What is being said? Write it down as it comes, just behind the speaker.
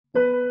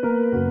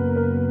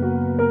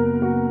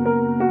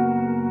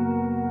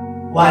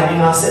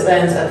Widening our sit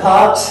bones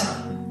apart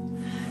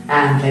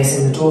and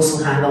placing the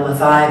dorsal hand on the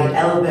thigh, the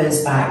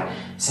elbows back,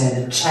 so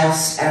the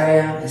chest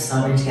area is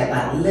starting to get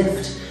that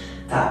lift,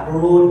 that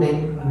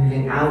broadening. We're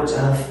moving out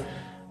of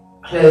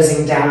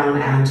closing down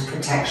and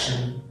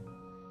protection.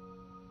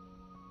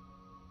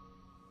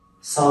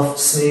 Soft,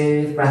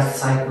 smooth breath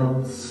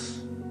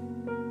cycles.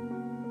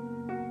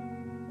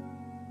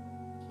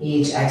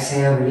 Each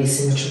exhale,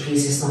 releasing the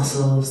trapezius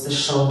muscles, the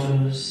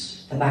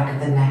shoulders, the back of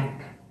the neck.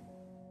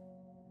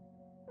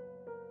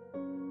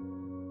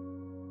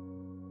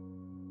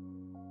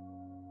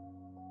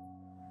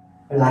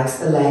 Relax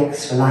the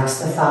legs, relax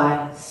the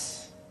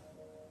thighs.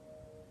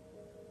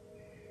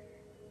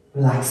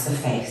 Relax the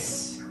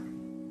face.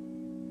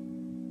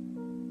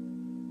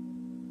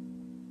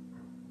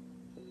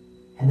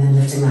 And then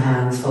lifting the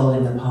hands,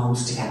 folding the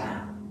palms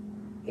together.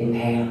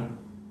 Inhale.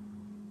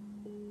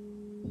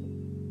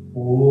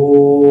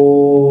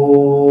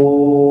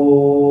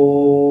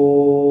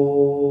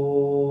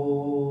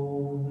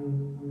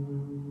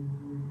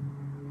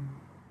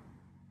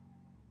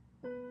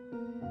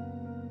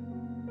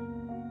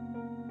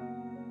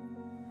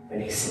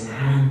 Releasing the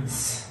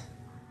hands,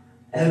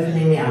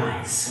 opening the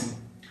eyes,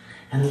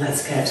 and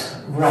let's get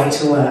right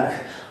to work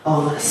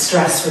on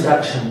stress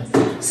reduction.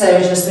 So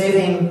just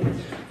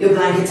moving your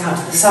blankets out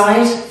to the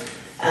side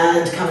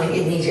and coming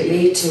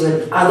immediately to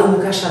an Adho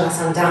Mukha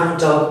Svanasana downward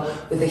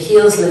dog with the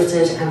heels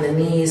lifted and the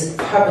knees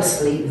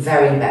purposefully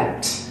very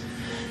bent.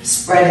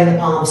 Spreading the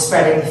palms,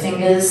 spreading the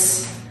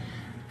fingers,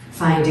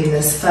 finding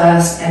this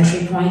first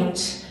entry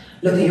point.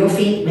 Look at your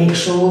feet, make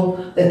sure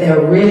that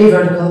they're really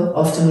vertical.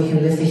 Often we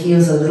can lift the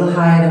heels a little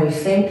higher than we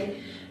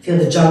think. Feel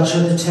the juncture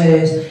of the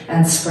toes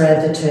and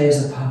spread the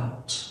toes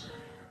apart.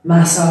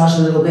 Massage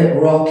a little bit,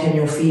 rock in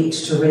your feet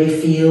to really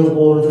feel the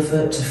ball of the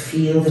foot, to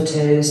feel the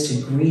toes,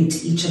 to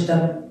greet each of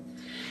them.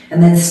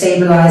 And then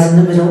stabilize in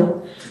the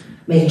middle,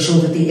 making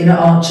sure that the inner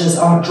arches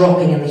aren't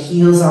dropping and the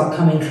heels aren't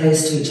coming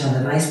close to each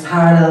other. Nice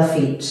parallel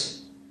feet.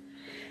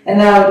 And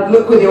now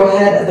look with your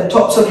head at the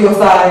tops of your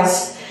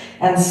thighs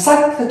and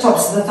suck the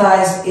tops of the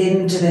thighs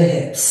into the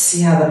hips.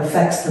 See how that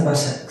affects the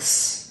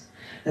buttocks.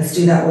 Let's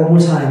do that one more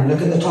time.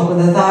 Look at the top of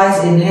the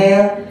thighs,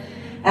 inhale,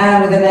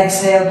 and with an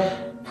exhale,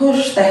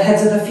 push the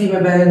heads of the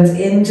femur bones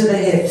into the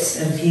hips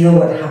and feel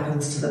what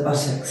happens to the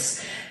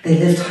buttocks. They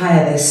lift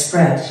higher, they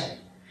spread.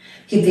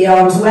 Keep the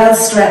arms well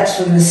stretched.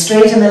 We're going to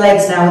straighten the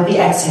legs now with the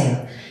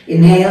exhale.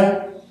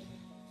 Inhale,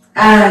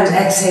 and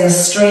exhale,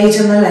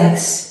 straighten the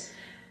legs.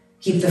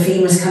 Keep the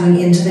femurs coming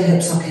into the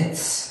hip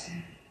sockets.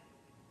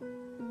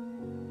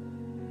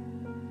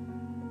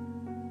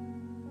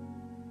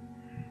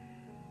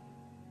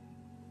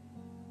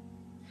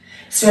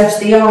 Stretch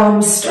the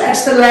arms,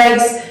 stretch the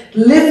legs,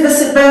 lift the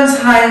sit bones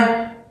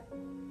higher.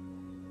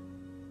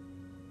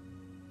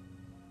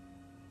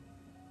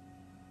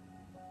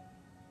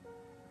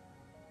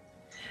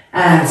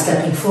 And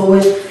stepping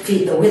forward,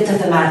 feet the width of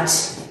the mat,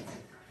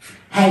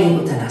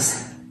 hanging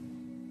Uttanasana.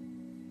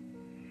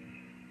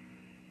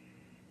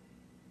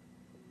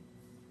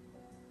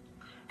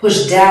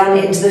 Push down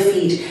into the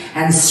feet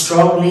and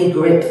strongly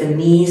grip the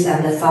knees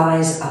and the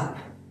thighs up.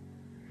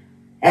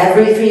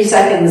 Every 3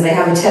 seconds, they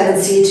have a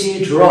tendency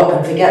to drop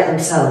and forget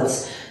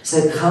themselves.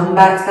 So come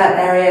back to that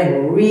area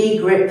and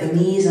re-grip the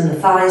knees and the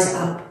thighs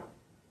up.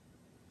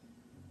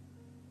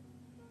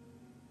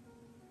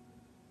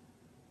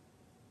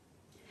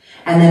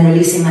 And then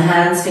releasing the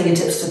hands,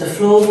 fingertips to the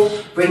floor,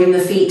 bringing the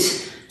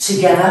feet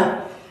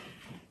together.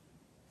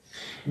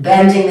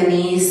 Bending the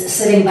knees,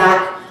 sitting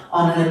back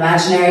on an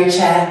imaginary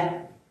chair.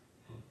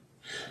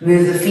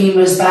 Move the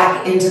femurs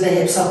back into the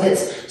hip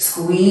sockets.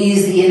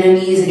 Squeeze the inner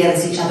knees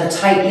against each other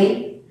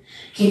tightly.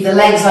 Keep the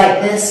legs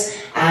like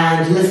this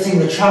and lifting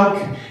the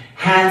trunk.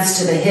 Hands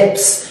to the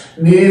hips.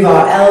 Move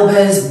our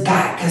elbows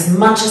back as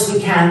much as we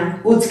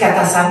can.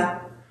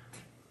 Utkatasana.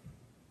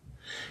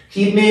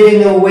 Keep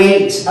moving the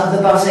weight of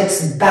the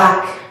buttocks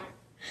back.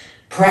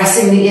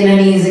 Pressing the inner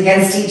knees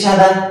against each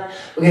other.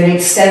 We're going to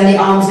extend the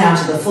arms now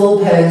to the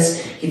full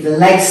pose. Keep the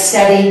legs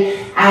steady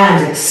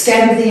and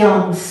extend the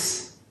arms.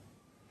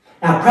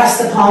 Now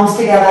press the palms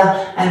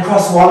together and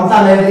cross one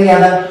thumb over the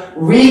other.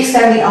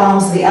 Re-extend the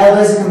arms so the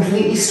elbows are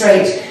completely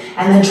straight.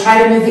 And then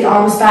try to move the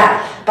arms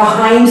back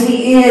behind the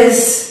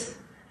ears.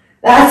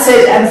 That's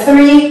it. And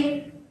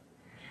 3,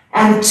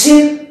 and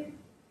 2,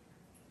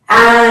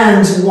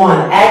 and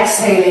 1.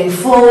 Exhaling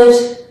forward,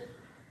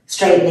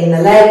 straightening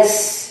the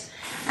legs,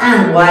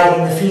 and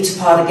widening the feet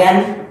apart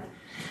again.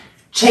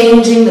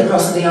 Changing the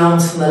cross of the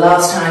arms from the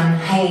last time,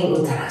 hanging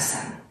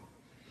Uttanasana.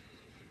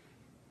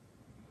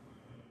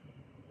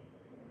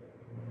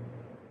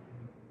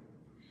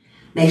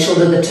 Make sure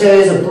that the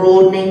toes are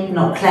broadening,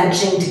 not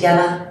clenching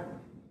together.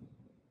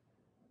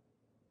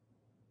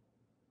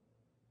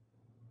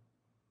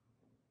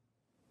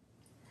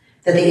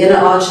 That the inner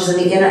arches and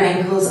the inner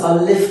ankles are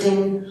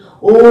lifting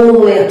all the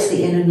way up to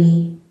the inner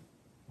knee.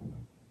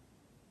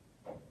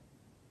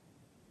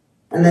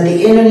 And that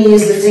the inner knee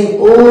is lifting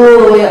all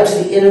the way up to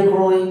the inner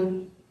groin.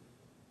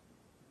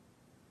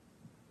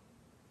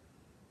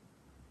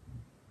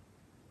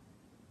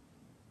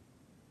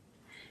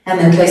 And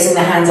then placing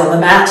the hands on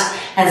the mat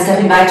and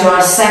stepping back to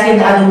our second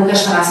Adho Mukha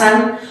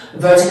Svanasana.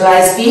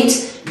 Verticalized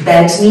feet,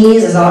 bent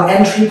knees as our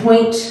entry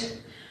point.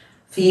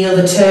 Feel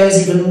the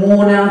toes even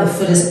more now. The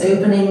foot is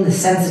opening, the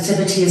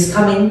sensitivity is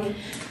coming.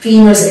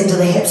 Femurs into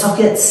the hip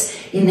sockets.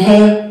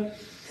 Inhale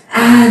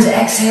and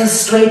exhale,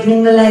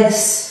 straightening the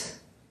legs.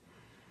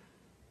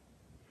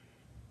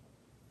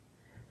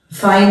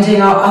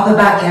 Finding our upper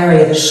back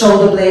area, the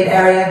shoulder blade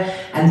area,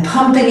 and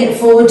pumping it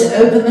forward to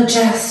open the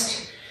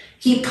chest.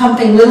 Keep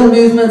pumping, little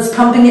movements,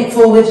 pumping it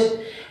forward.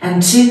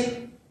 And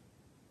 2.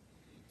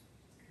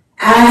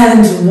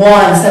 And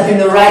 1. Stepping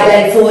the right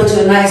leg forward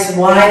to a nice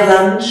wide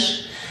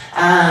lunge.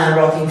 And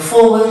rocking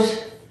forward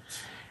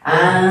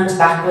and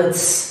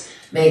backwards.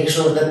 Make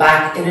sure the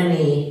back inner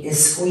knee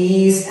is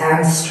squeezed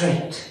and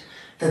straight.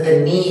 That the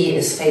knee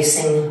is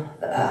facing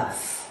the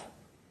earth.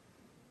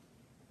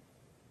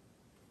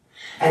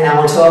 And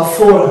now onto our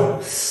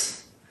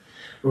forearms.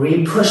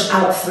 Really push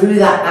out through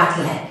that back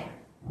leg.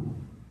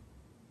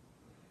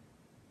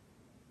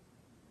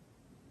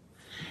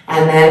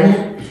 And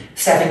then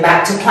stepping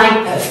back to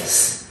plank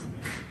pose.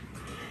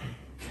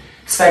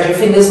 Spread your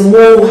fingers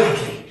more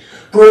widely.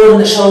 Broaden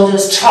the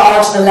shoulders,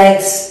 charge the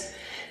legs.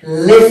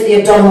 Lift the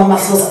abdominal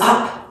muscles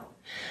up.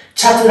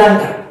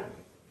 Chaturanga.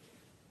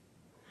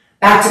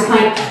 Back to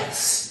plank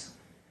pose.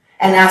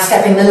 And now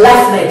stepping the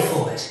left leg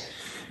forward.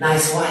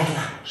 Nice wide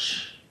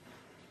lunge.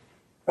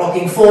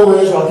 Rocking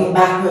forward, rocking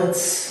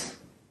backwards.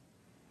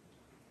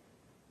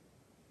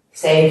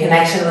 Stay in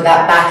connection with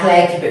that back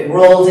leg. Keep it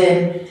rolled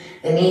in.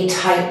 The knee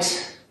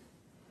tight.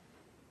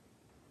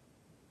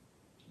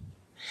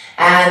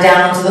 And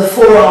down onto the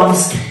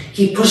forearms.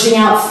 Keep pushing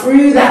out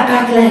through that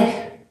back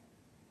leg.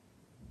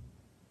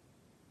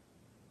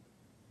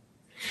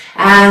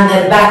 And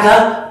then back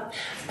up.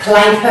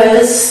 Plank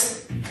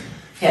pose.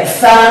 Get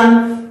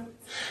firm.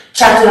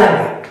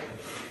 Chaturanga.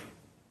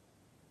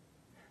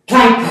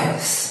 Plank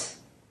pose.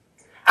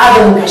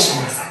 Adho Mukha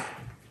Svanasana.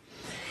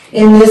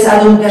 In this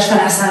Adho Mukha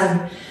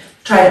Svanasana,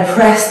 try to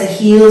press the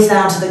heels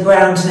down to the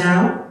ground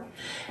now.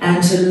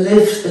 And to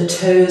lift the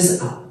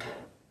toes up.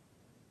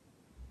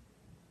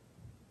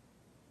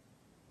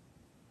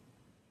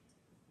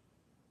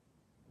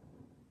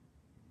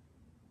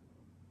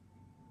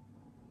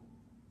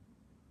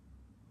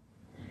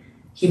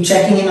 Keep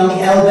checking in on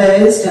the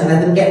elbows, don't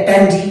let them get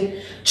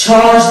bendy.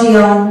 Charge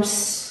the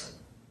arms.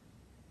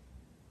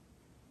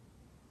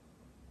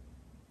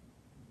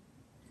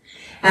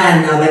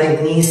 And now letting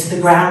the knees to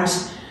the ground,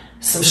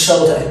 some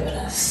shoulder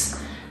openers.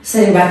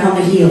 Sitting back on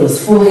the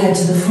heels, forehead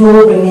to the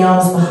floor, bring the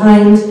arms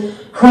behind,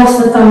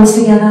 cross the thumbs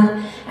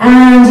together,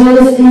 and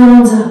lift the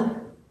arms up.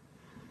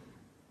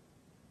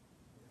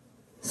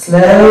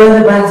 Slow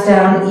the breath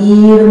down,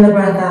 even the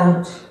breath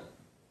out.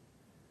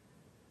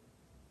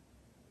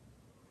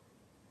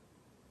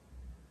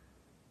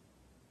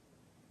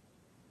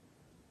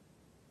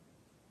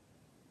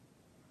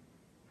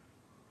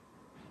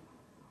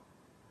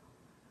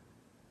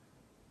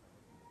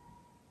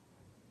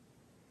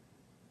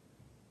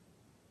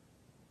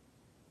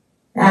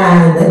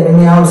 And then bring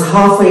the arms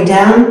halfway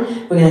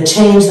down. We're going to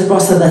change the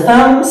cross of the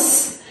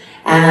thumbs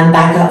and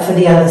back up for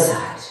the other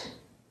side.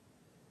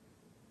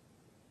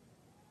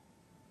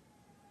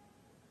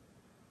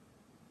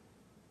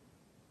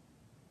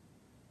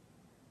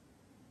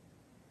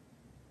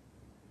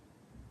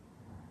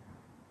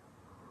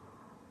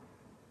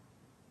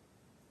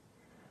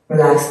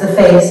 Relax the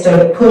face,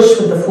 don't push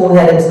with the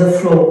forehead into the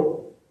floor.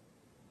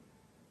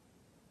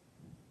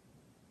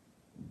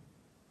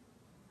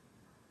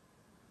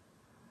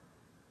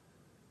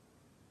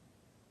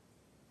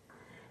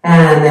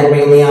 And then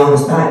bring the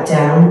arms back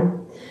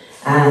down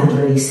and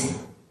releasing.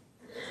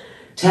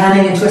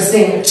 Turning and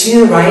twisting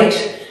to the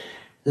right,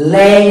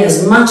 laying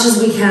as much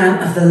as we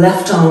can of the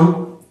left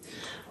arm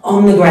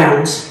on the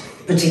ground,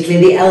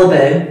 particularly the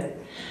elbow,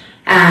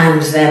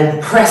 and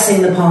then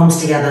pressing the palms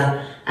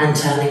together and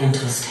turning and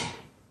twisting.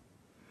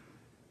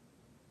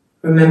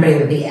 Remembering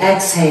that the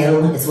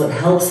exhale is what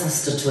helps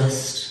us to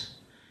twist,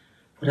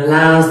 what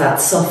allows that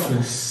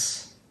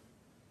softness.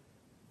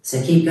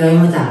 So keep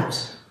going with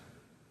that.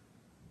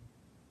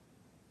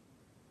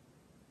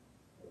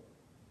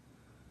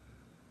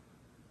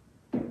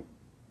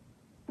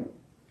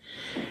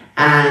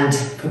 And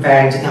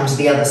preparing to come to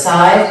the other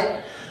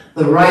side.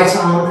 The right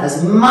arm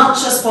as much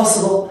as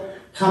possible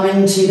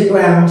coming to the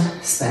ground,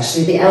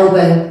 especially the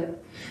elbow.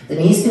 The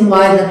knees can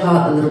widen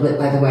apart a little bit,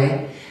 by the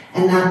way.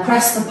 And now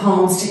press the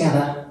palms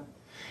together.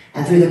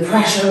 And through the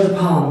pressure of the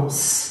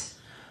palms,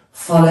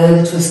 follow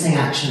the twisting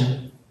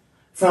action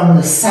from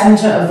the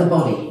center of the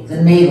body,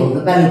 the navel,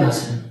 the belly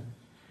button,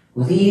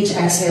 with each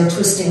exhale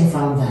twisting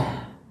from there.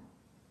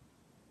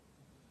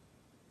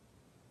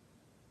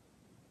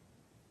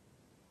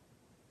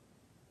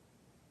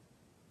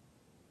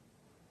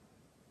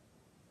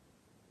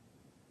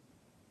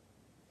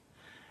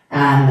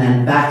 And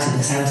then back to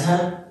the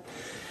center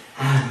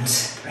and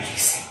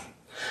releasing.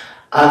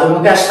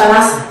 Adho Mukha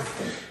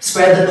Svanasana.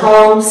 Spread the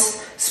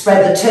palms,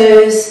 spread the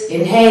toes,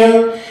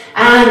 inhale,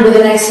 and with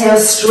an exhale,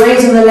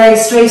 straighten the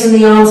legs, straighten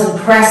the arms, and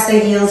press the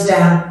heels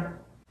down.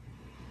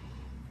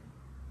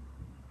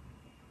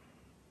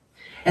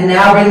 And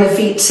now bring the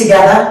feet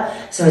together.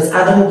 So it's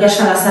Adho Mukha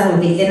Svanasana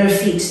with the inner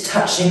feet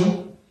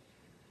touching.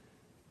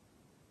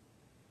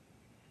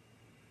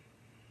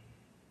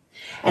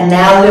 And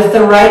now lift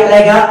the right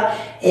leg up.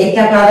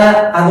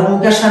 Ekapada Adho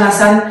Mukha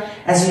Svanasana.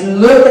 As you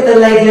look at the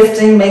leg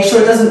lifting, make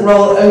sure it doesn't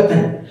roll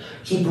open.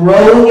 Keep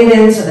rolling it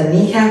in so the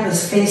kneecap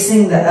is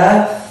facing the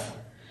earth.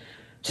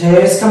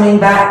 Toes coming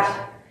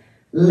back.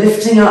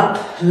 Lifting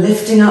up,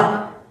 lifting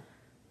up.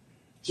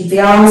 Keep the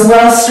arms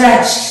well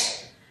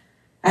stretched.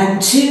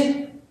 And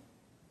 2.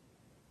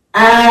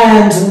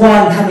 And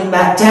 1. Coming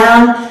back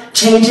down.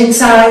 Changing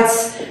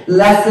sides.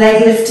 Left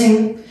leg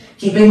lifting.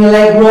 Keeping the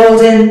leg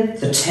rolled in.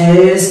 The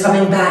toes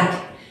coming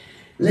back.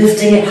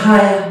 Lifting it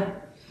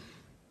higher.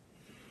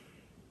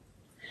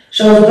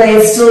 Shoulder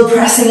blades still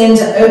pressing in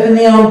to open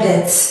the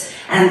armpits.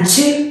 And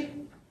 2.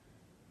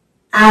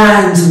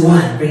 And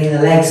 1. Bringing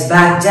the legs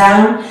back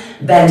down.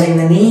 Bending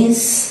the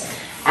knees.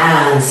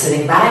 And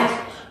sitting back.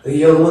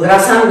 Yoga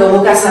Mudrasana,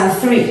 Gomukhasana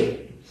 3.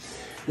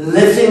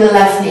 Lifting the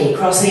left knee,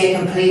 crossing it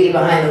completely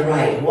behind the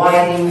right.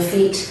 Widening the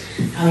feet,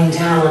 coming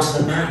down onto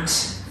the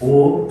mat.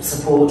 Or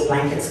support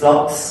blankets,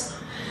 blocks.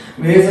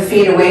 Move the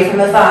feet away from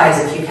the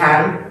thighs if you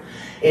can.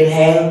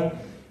 Inhale.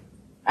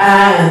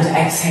 And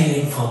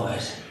exhaling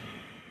forward.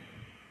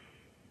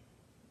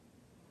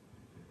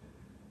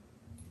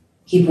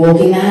 Keep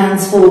walking the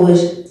hands forward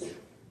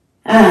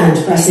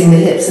and pressing the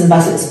hips and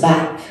buttocks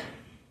back.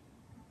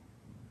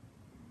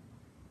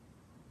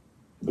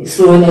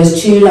 Exploring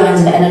those 2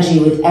 lines of energy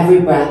with every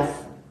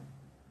breath.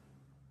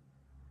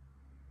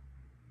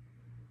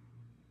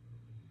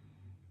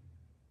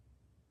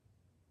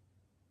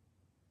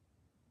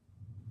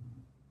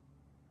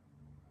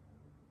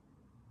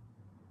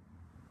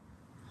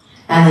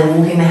 And then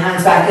walking the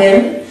hands back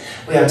in,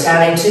 we are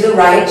turning to the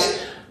right.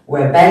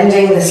 We're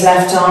bending this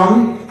left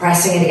arm,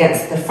 pressing it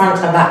against the front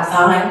of that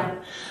thigh.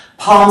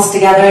 Palms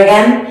together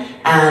again,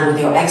 and with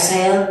your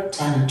exhale,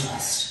 turn and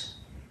twist.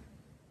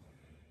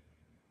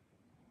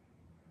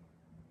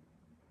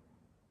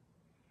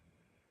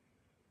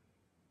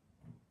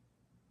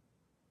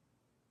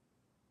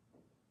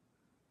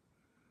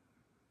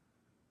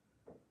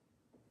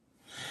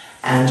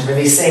 And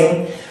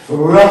releasing,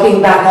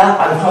 rocking back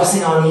up and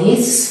crossing our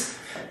knees.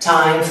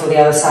 Time for the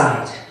other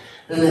side.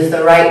 Lift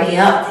the right knee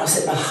up, cross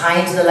it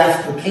behind the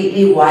left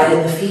completely,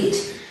 widen the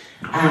feet,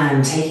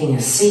 and taking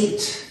a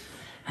seat,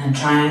 and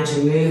trying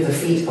to move the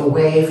feet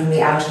away from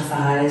the outer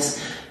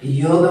thighs,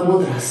 Yoga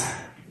Mudrasana.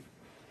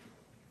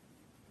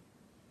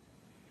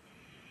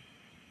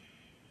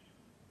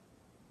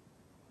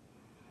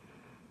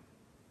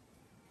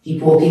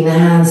 Keep walking the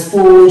hands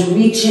forward,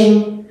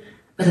 reaching,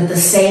 but at the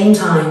same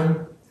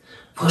time,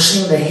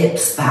 pushing the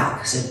hips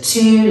back. So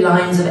 2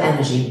 lines of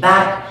energy,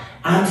 back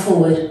and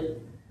forward.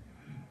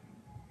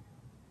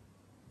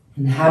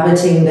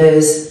 Inhabiting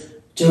those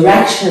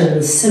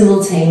directions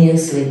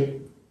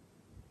simultaneously.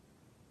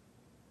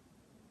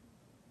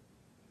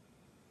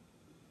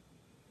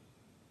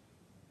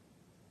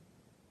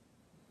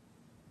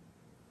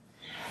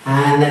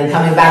 And then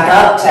coming back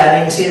up,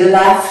 turning to the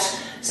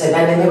left. So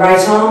bending the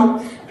right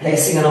arm,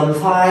 placing it on the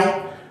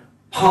thigh,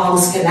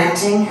 palms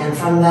connecting, and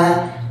from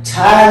there,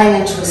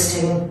 turning and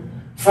twisting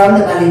from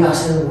the belly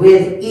button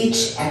with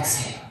each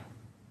exhale.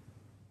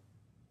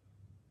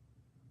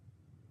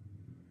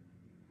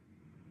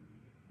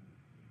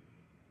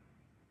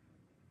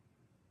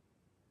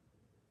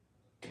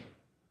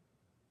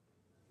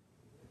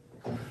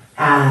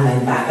 And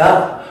then back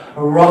up,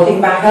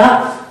 rocking back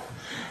up,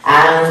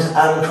 and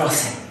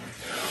uncrossing.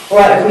 All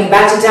right, we're coming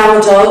back to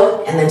downward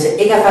dog, and then to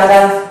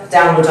Ikapada,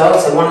 downward dog,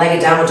 so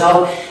one-legged downward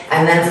dog,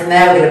 and then from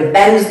there we're going to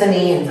bend the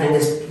knee and find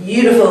this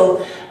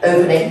beautiful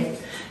opening.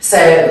 So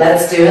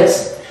let's do it.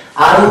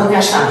 Adho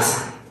Mukha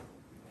Svanasana.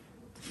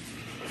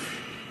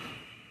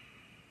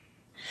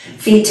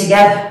 Feet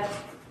together.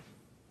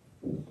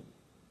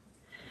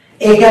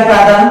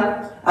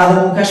 Ikapada,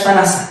 Adho Mukha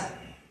Svanasana.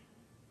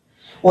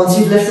 Once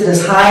you've lifted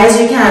as high as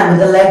you can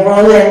with the leg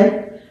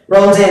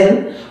rolled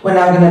in, we're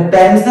now going to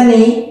bend the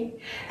knee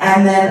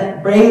and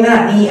then bring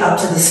that knee up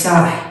to the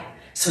sky.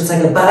 So it's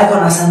like a Baddha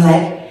Konasana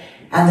leg,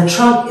 and the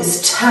trunk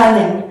is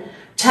turning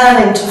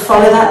to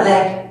follow that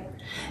leg.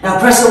 Now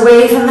press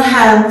away from the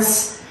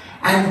hands,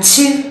 and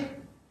 2,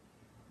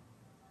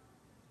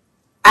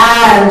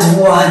 and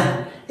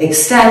 1.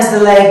 Extend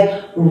the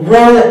leg,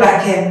 roll it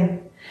back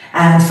in,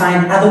 and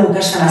find Adho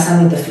Mukha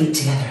Svanasana with the feet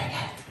together again.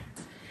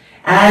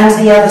 And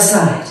the other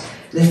side,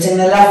 lifting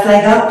the left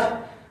leg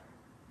up,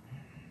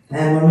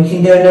 and when we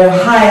can go no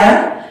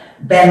higher,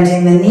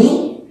 bending the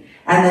knee,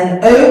 and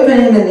then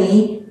opening the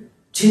knee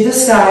to the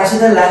sky, to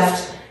the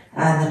left,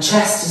 and the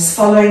chest is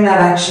following that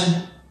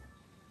action.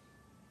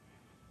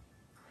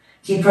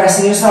 Keep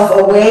pressing yourself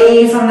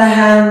away from the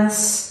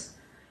hands,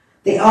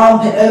 the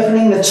armpit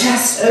opening, the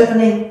chest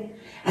opening,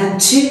 and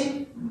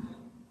 2,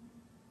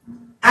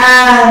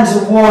 and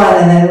 1,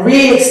 and then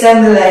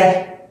re-extend the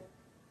leg.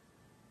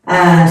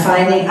 And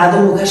finding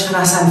Adho Mukha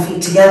Svanasana,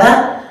 feet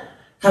together,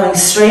 coming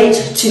straight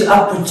to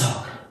upward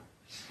dog.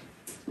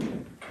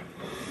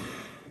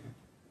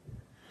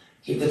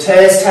 Keep the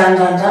toes turned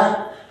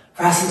under,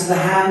 Press into the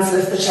hands,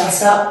 lift the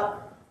chest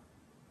up.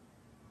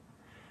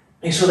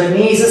 Make sure the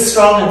knees are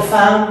strong and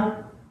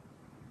firm.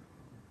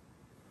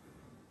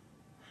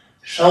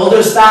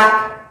 Shoulders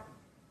back.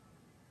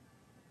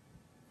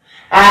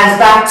 And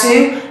back to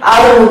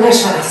Adho Mukha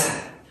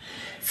Svanasana.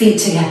 Feet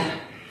together.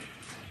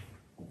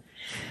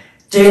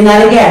 Doing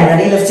that again.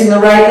 Ready? Lifting the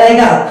right leg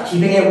up.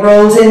 Keeping it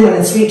rolled in when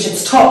it's reached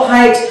its top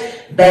height.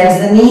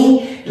 Bend the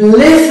knee.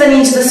 Lift the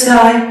knee to the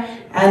sky.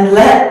 And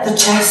let the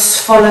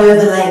chest follow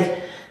the leg.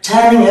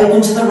 Turning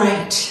open to the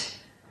right.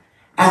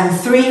 And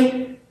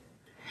 3.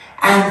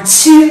 And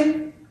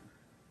 2.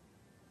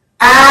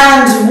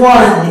 And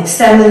 1.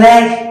 Extend the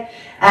leg.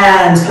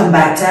 And come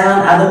back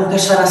down. Adho Mukha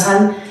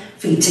Svanasana.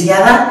 Feet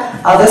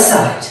together. Other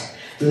side.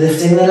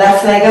 Lifting the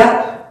left leg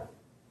up.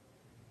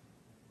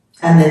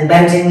 And then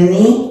bending the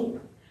knee.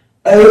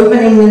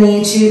 Opening the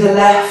knee to the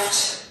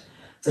left.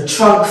 The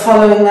trunk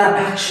following that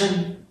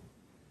action.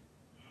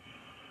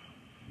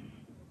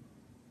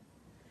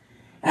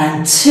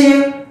 And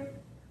 2.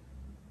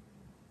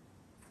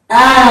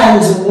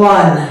 And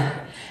 1.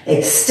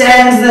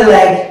 Extend the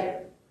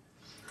leg.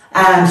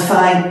 And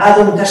find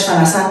Adho Mukha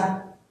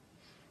Svanasana.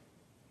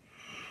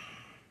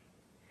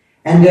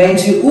 And going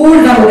to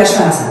Urdhva Mukha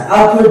Svanasana,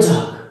 upward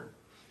dog.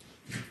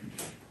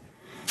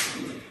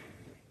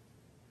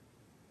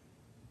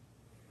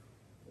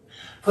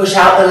 Push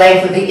out the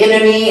length of the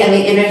inner knee and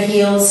the inner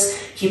heels,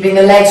 keeping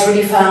the legs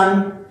really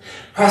firm.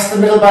 Press the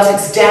middle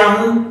buttocks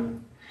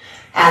down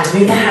and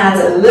move the hands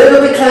a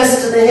little bit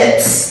closer to the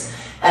hips.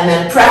 And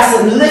then press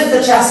and lift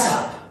the chest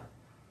up.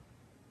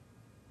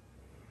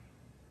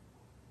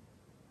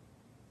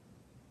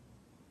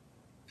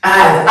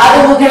 And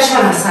Adho Mukha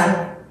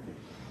Svanasana.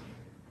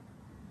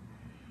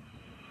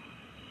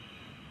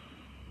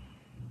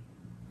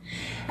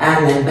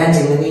 And then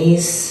bending the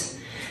knees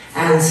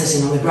and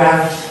sitting on the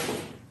ground.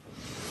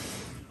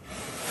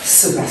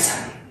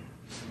 Sukhasana.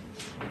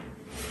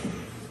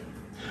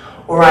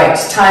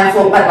 Alright, time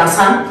for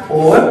Padmasana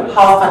or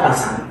half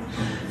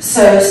Padmasana.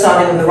 So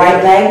starting with the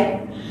right leg,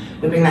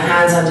 we bring the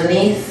hands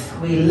underneath,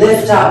 we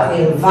lift up,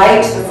 we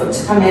invite the foot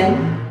to come in,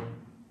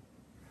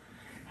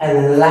 and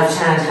then the left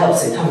hand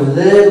helps it come a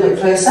little bit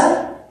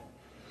closer.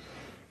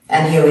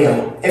 And here we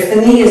are. If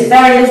the knee is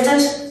very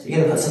lifted, you're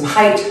going to put some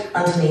height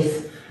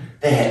underneath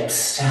the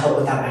hips to help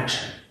with that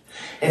action.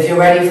 If you're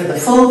ready for the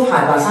full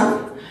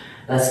Padmasana,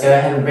 let's go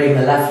ahead and bring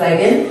the left leg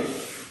in.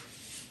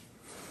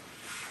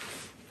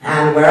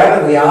 And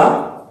wherever we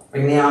are,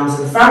 bring the arms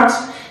in front,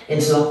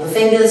 interlock the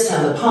fingers,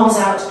 turn the palms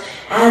out,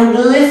 and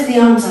lift the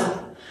arms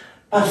up.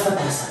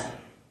 Padmasana.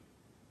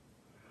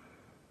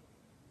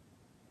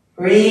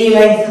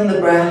 Re-lengthen the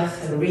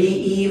breath and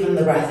re-even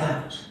the breath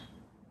out.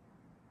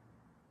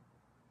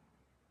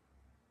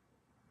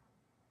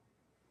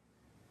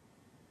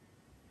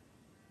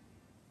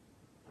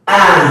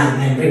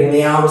 And then bringing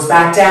the arms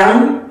back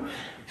down,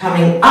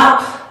 coming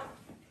up,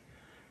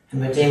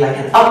 and we're doing like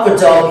an upward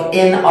dog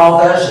in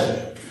our version.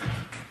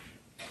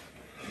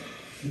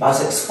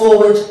 Buttocks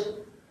forward,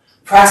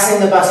 pressing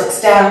the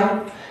buttocks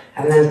down,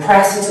 and then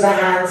press into the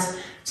hands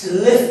to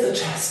lift the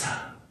chest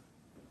up.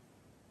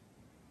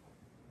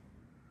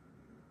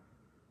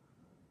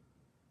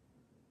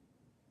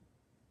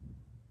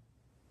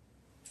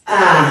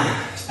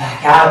 And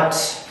back out,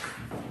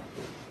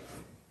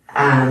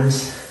 and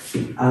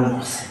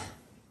uncrossing.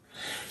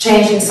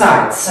 Changing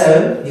sides,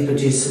 so you could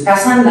do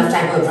Sukhasana, left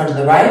ankle in front of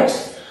the right,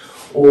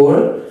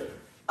 or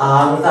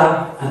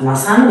Ardha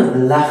Padmasana with the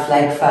left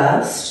leg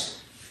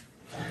first,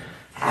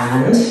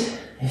 and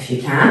if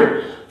you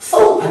can,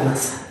 full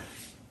Padmasana.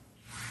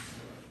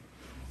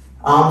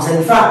 Arms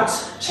in front,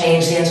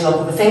 change the interlock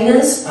of the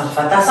fingers,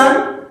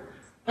 Padmasana,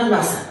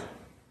 Padmasana.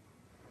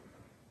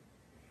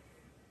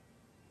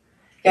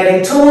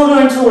 Getting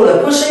taller and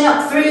taller, pushing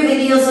up through the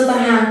heels of the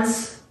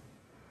hands.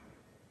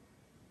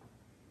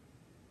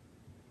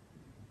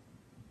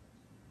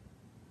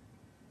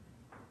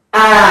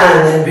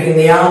 And then bring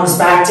the arms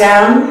back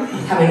down,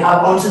 coming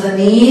up onto the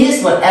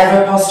knees,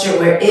 whatever posture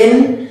we're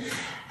in,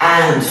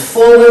 and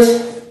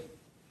forward.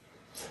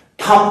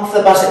 Pump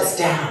the buttocks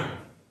down,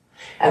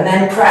 and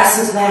then press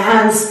into the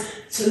hands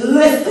to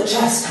lift the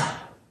chest up.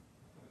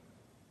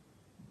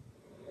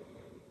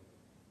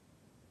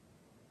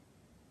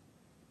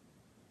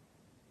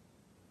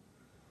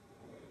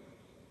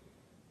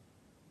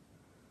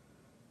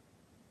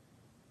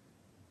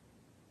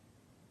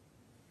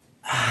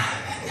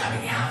 And then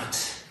coming out.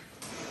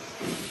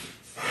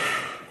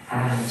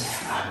 And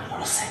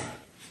uncrossing.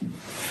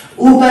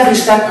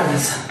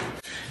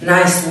 Upadishtakanasana.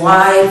 Nice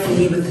wide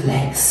V with the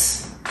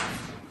legs.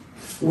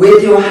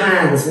 With your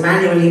hands,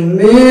 manually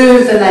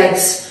move the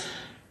legs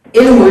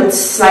inwards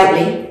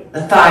slightly,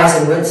 the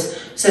thighs inwards,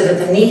 so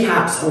that the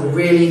kneecaps are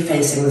really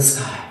facing the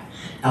sky.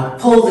 Now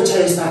pull the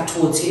toes back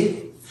towards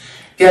you.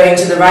 Going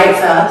to the right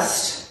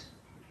first.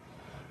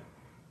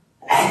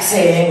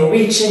 Exhaling,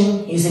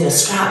 reaching, using a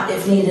strap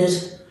if needed.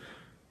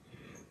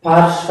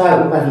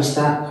 Parshva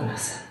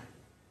Upadishtakanasana.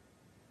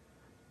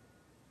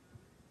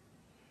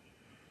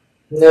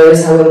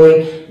 Notice how when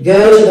we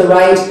go to the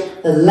right,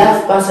 the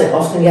left buttock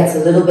often gets a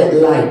little bit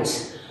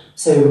light.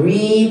 So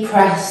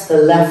repress the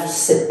left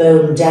sit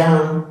bone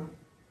down.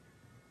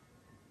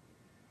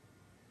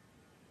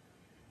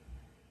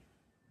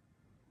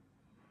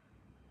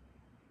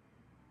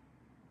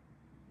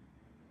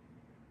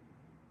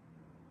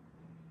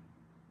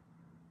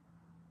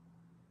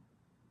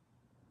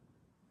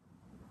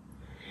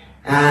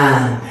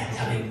 And then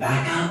coming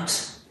back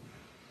out.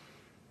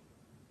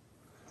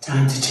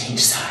 Time to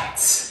change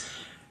sides.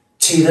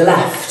 To the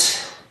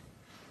left.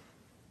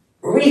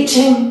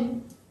 Reaching.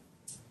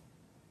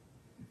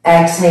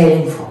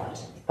 Exhaling forward.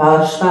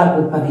 Parshva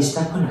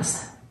Upavishta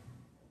Konasana.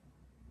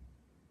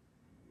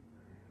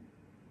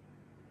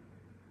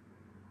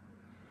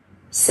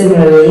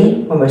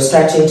 Similarly, when we're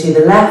stretching to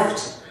the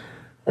left,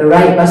 the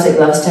right buttock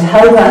loves to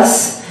help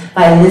us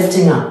by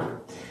lifting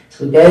up.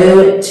 So we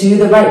go to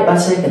the right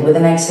buttock and with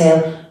an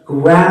exhale,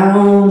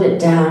 ground it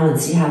down and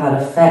see how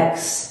that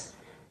affects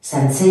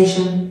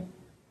sensation.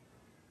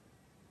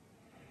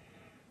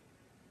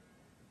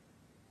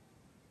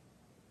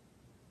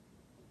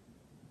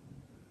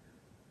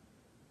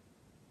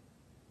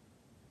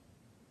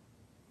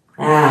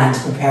 And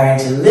preparing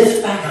to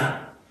lift back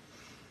up.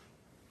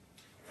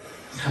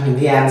 Coming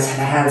the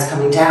hands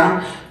coming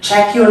down.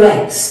 Check your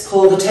legs.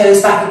 Pull the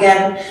toes back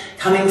again.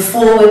 Coming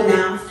forward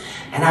now.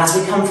 And as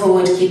we come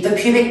forward, keep the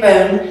pubic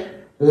bone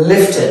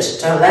lifted.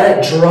 Don't let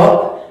it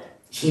drop.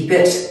 Keep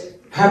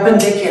it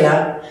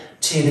perpendicular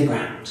to the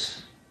ground.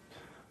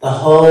 The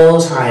whole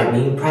time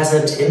being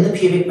present in the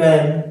pubic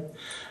bone,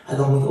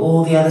 along with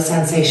all the other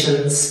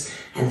sensations,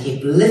 and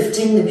keep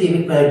lifting the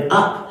pubic bone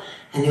up,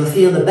 and you'll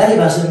feel the belly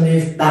button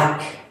move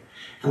back.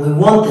 And we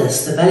want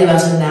this. The belly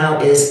button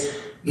now is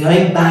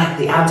going back.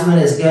 The abdomen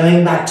is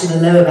going back to the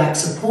lower back,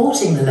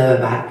 supporting the lower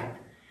back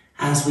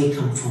as we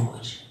come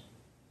forward.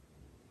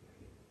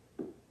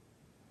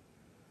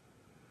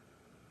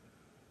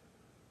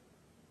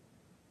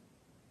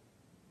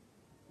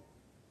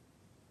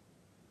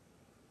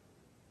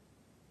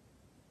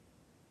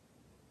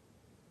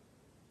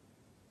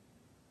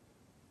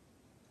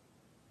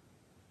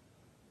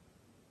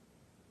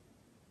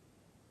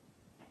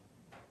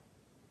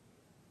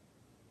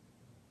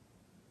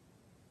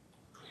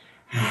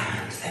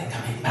 And then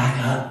coming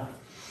back up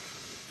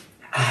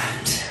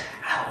and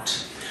out.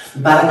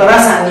 Baddha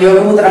Konasana,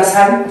 Yoga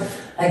Mudrasana.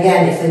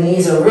 Again, if the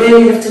knees are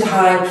really lifted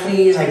high,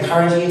 please, I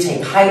encourage you,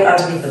 take height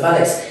underneath the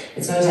buttocks.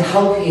 It's going to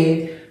help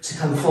you to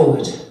come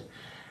forward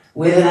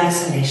with an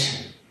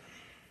exhalation.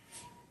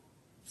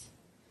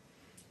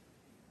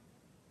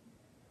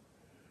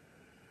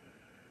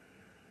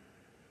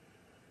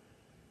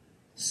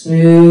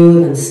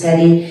 Smooth and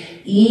steady,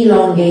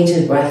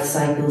 elongated breath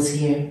cycles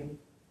here.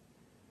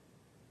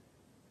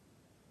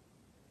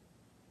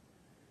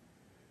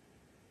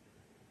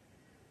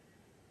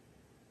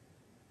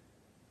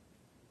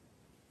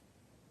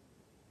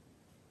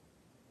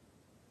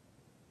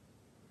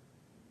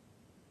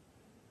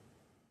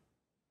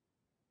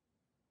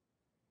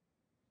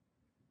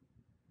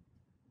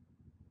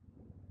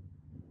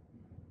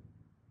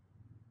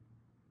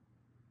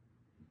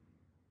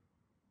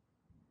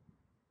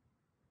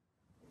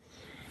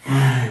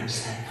 And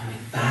then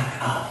coming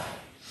back up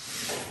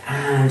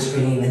and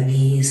bringing the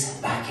knees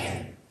back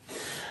in.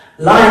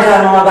 Lying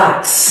down on our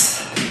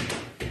backs.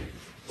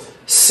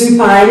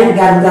 Supine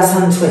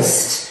Gandasana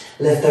twist.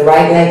 Lift the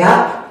right leg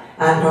up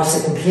and cross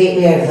it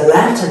completely over the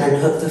left and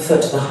then hook the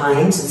foot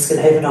behind. So it's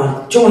going to open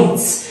our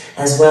joints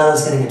as well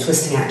as getting a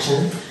twisting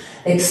action.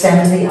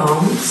 Extend the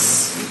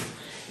arms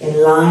in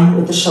line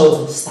with the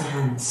shoulders, the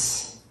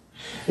hands.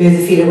 Move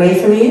the feet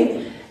away from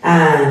you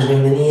and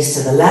bring the knees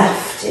to the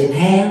left.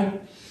 Inhale.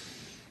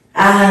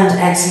 And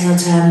exhale,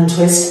 turn and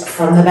twist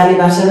from the belly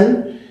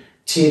button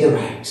to the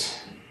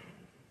right.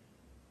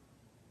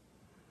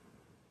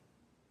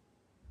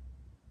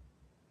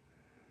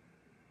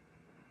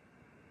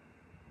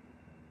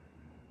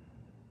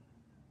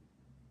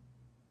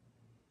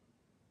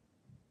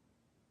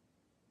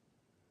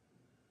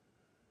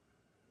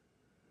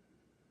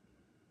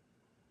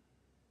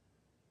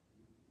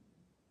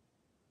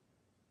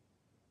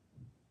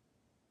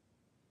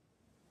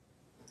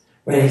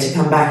 Ready to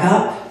come back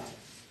up?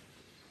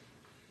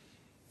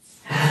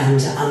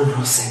 And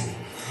uncrossing.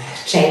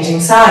 Changing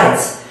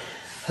sides.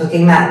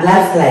 Hooking that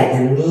left leg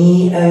and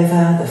knee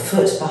over, the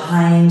foot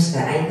behind the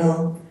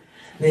ankle.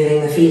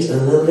 Moving the feet a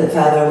little bit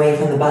further away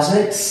from the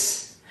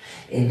buttocks.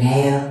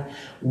 Inhale.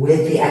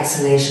 With the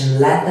exhalation,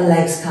 let the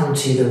legs come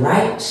to the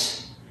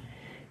right.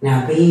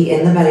 Now be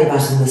in the belly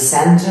button, the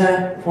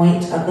center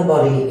point of the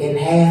body.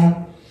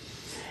 Inhale.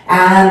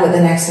 And with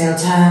an exhale,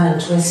 turn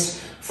and twist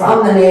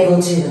from the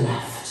navel to the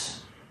left.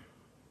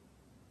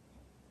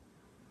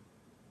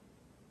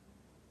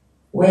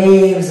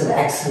 Waves of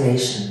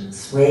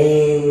exhalations,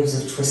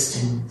 waves of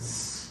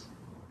twistings.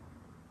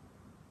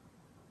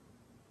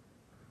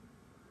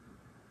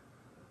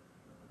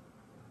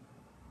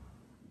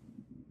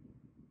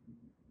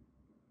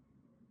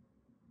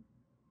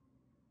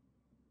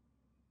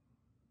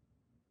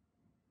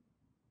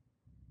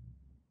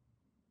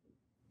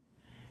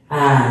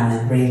 And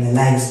then bring the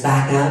legs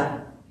back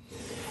up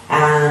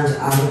and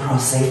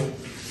uncrossing.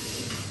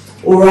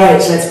 All right,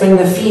 let's bring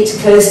the feet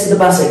close to the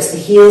buttocks, the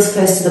heels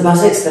close to the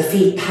buttocks, the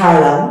feet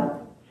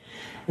parallel.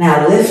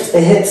 Now lift the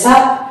hips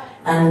up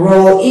and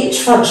roll each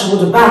front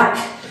shoulder back,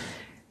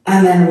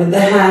 and then with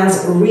the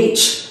hands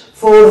reach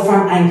for the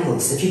front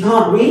ankles. If you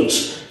can't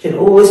reach, you can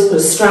always put a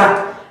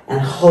strap and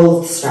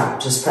hold the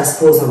strap. Just press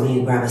pause on me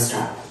and grab a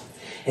strap.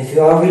 If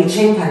you are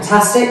reaching,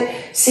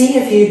 fantastic. See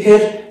if you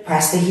could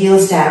press the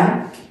heels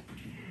down.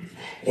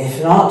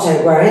 If not,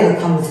 don't worry, it'll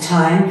come with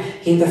time.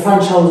 Keep the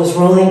front shoulders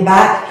rolling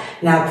back.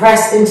 Now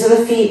press into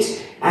the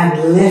feet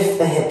and lift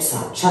the hips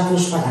up.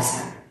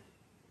 Chaturpadasana.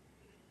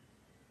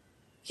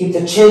 Keep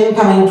the chin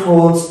coming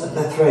towards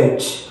the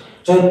throat.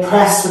 Don't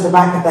press with the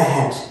back of the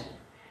head.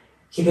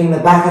 Keeping the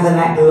back of the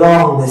neck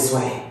long this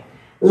way.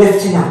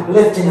 Lifting up,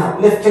 lifting up,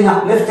 lifting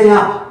up, lifting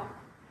up.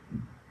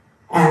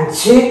 And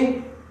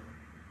 2.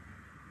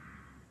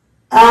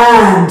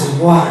 And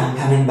 1.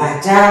 Coming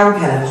back down,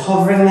 kind of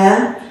hovering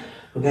there.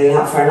 We're going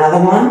up for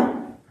another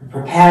one.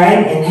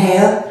 Preparing,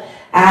 inhale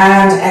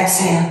and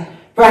exhale.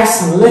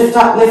 Press and lift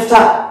up, lift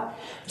up.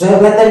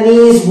 Don't let the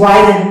knees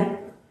widen.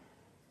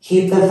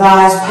 Keep the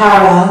thighs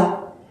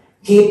parallel.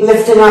 Keep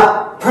lifting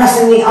up,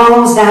 pressing the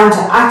arms down to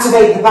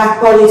activate the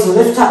back body to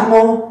lift up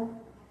more.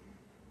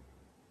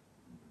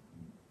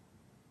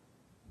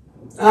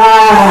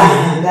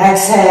 And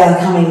exhale,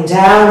 coming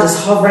down,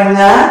 just hovering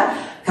there.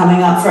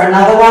 Coming up for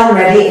another one.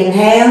 Ready,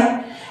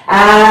 inhale.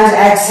 And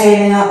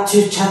exhaling up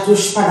to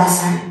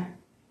Chaturpadasana.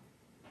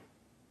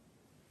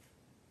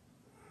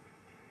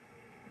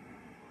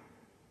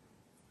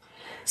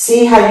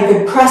 See how you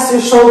can press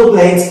your shoulder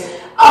blades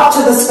up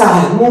to the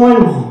sky more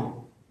and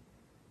more.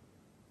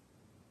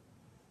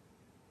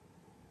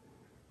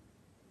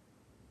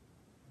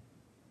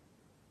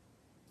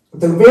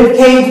 The rib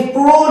cage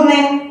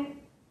broadening.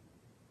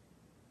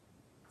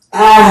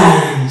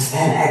 And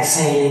then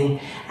exhaling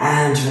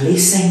and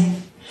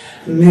releasing.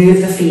 Move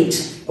the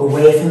feet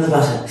away from the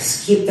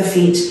buttocks. Keep the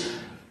feet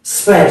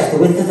spread the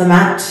width of the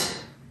mat.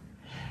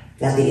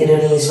 Let the inner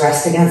knees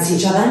rest against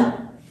each other.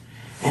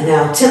 And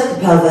now tilt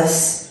the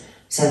pelvis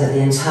so that the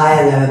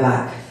entire lower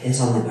back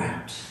is on the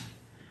ground.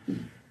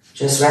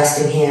 Just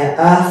resting here,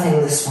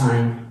 earthing the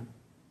spine.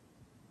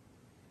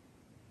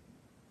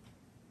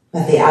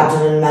 Let the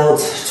abdomen melt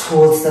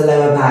towards the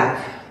lower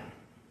back.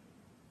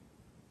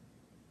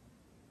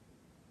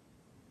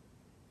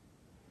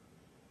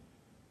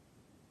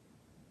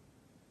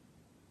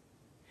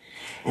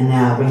 And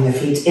now bring the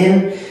feet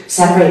in,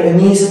 separate the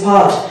knees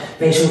apart,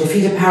 make sure the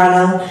feet are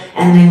parallel,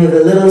 ending with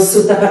a little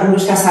Supta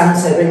Padangusthasana,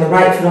 so bring the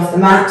right foot off the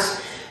mat,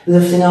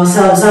 lifting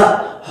ourselves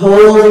up,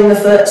 holding the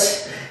foot,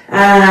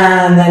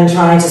 and then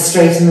trying to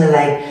straighten the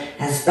leg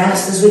as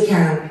best as we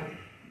can.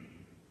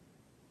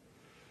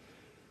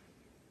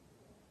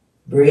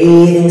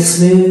 Breathing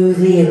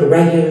smoothly and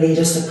regularly,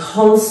 just a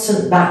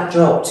constant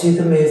backdrop to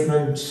the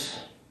movement.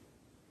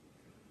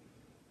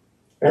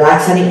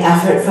 Relax any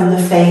effort from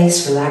the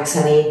face, relax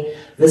any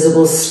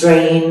visible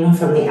strain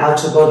from the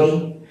outer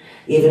body.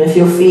 Even if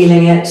you're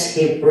feeling it,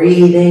 keep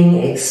breathing,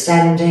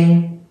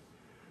 extending.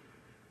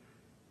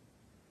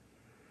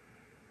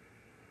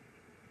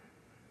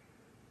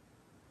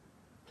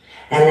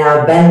 And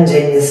now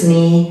bending this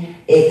knee,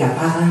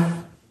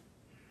 ekapada.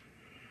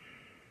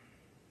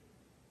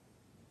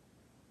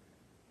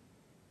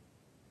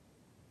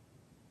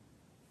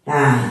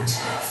 And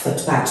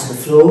foot back to the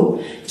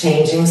floor,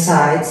 changing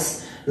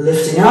sides,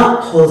 lifting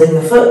up, holding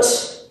the foot,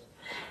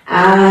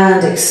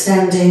 and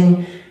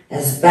extending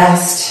as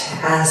best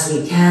as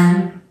we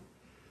can.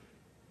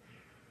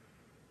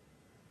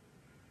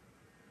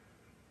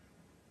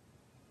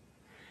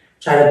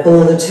 Try to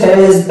pull the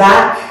toes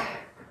back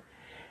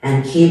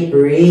and keep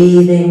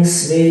breathing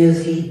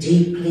smoothly,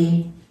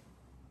 deeply.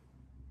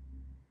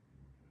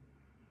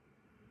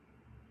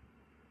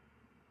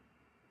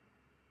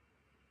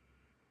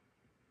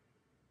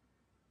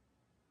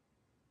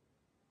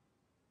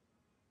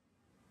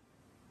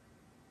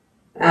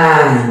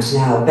 And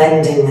now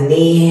bending the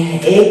knee,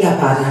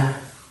 ekapada.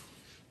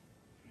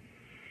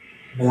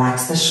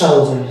 Relax the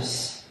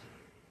shoulders.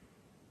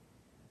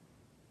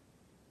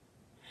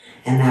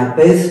 And now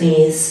both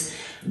knees,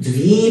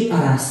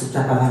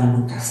 Dviparasutta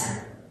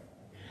Pavanamuktasana.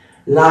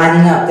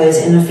 Lining up those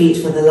inner feet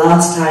for the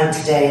last time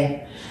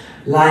today.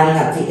 Lining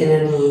up the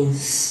inner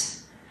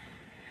knees.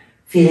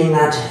 Feeling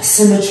that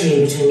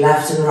symmetry between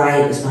left and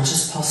right as much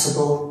as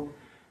possible.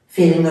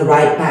 Feeling the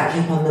right back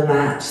hip on the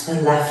mat,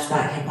 the left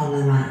back hip on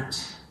the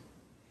mat.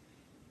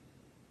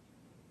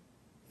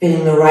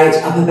 Feeling the right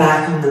upper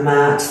back on the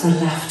mat, the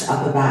left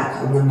upper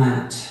back on the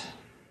mat.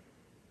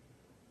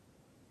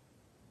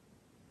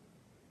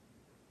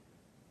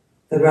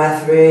 The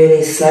breath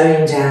really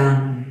slowing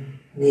down.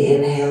 The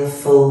inhale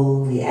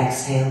full, the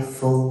exhale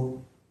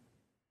full.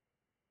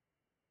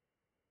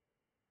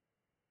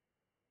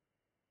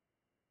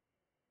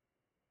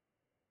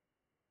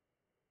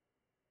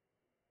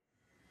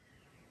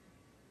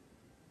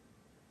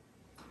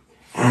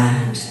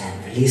 And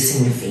then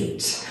releasing the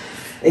feet,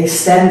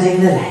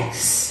 extending the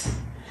legs,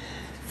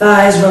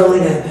 thighs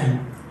rolling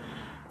open,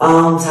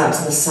 arms out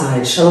to the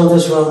side,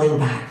 shoulders rolling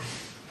back.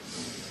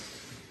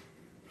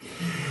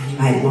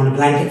 might want a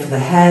blanket for the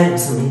head or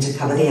something to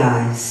cover the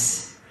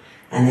eyes.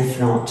 And if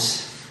not,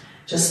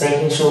 just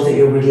making sure that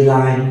you're really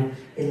lying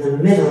in the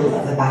middle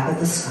of the back of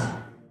the skull.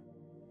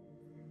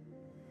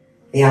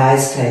 The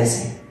eyes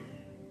closing.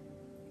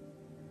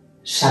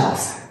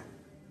 Shavasana.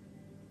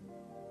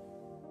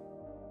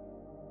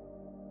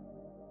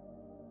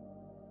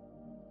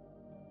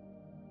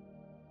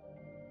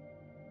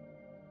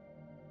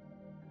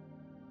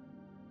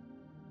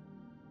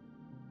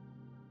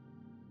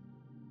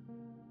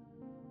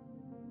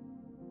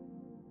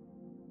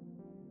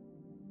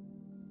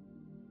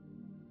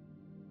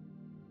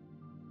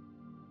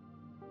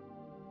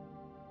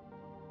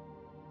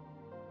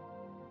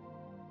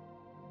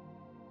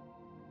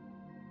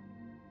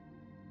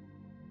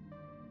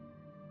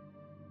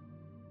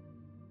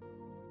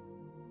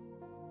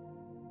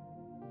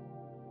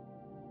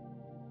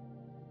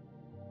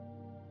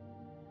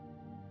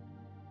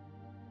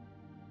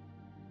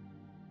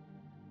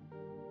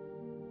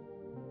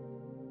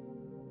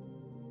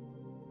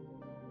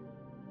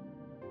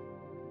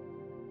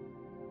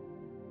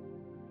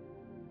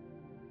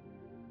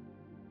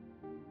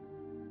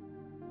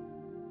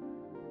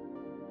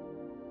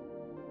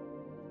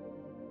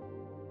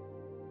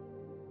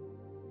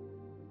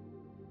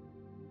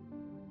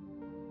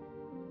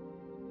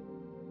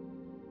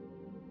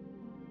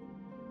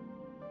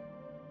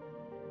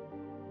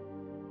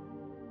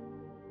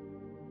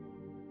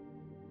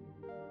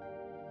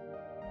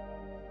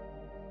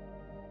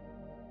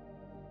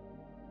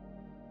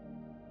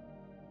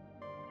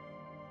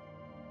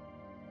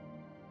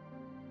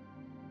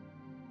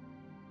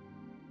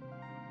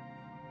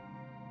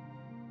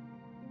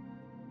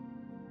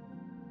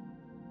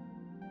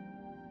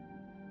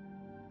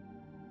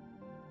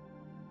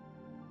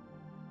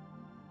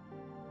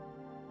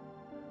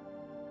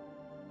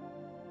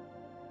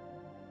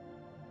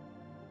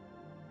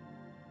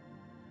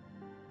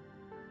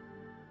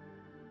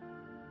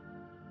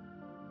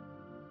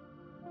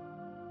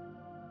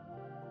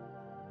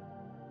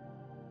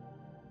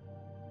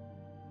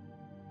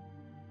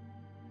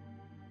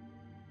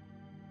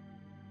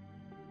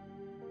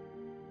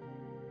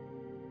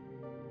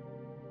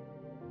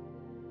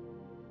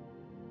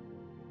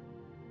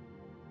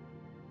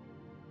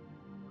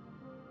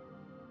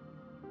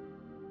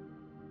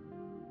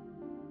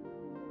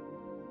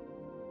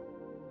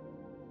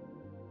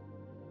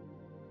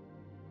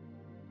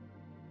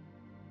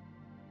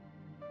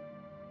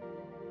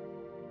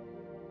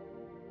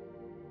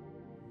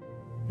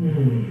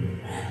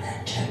 And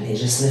then gently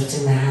just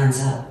lifting the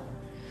hands up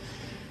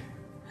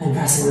and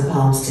pressing the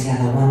palms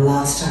together one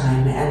last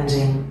time,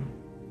 ending,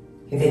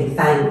 giving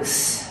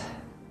thanks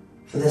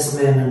for this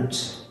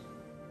moment,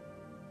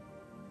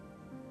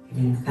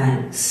 giving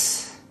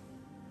thanks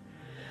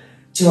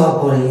to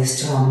our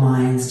bodies, to our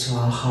minds, to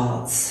our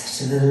hearts,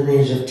 to the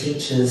lineage of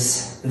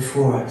teachers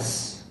before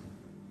us.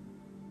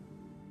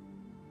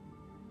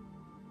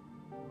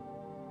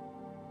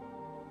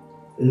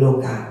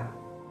 Loka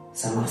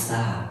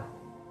Samastaha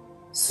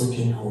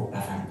Sukhinho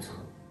Bhavantu.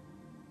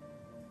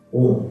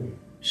 Om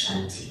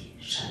Shanti,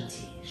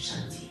 Shanti,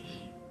 Shanti.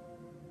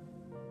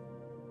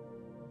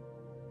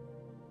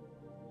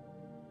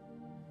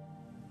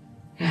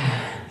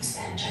 And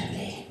then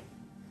gently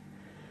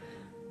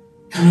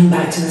coming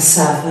back to the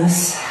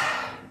surface,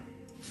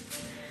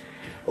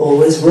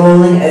 always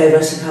rolling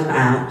over to come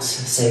out.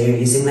 So you're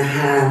using the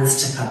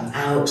hands to come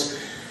out,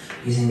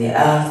 using the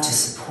earth to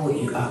support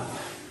you up.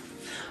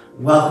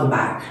 Welcome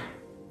back.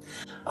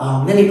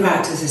 Our mini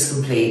practice is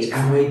complete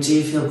and we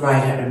do feel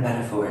brighter and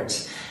better for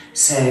it.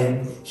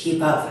 So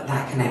keep up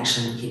that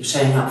connection, keep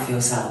showing up for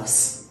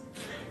yourselves.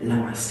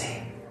 Namaste.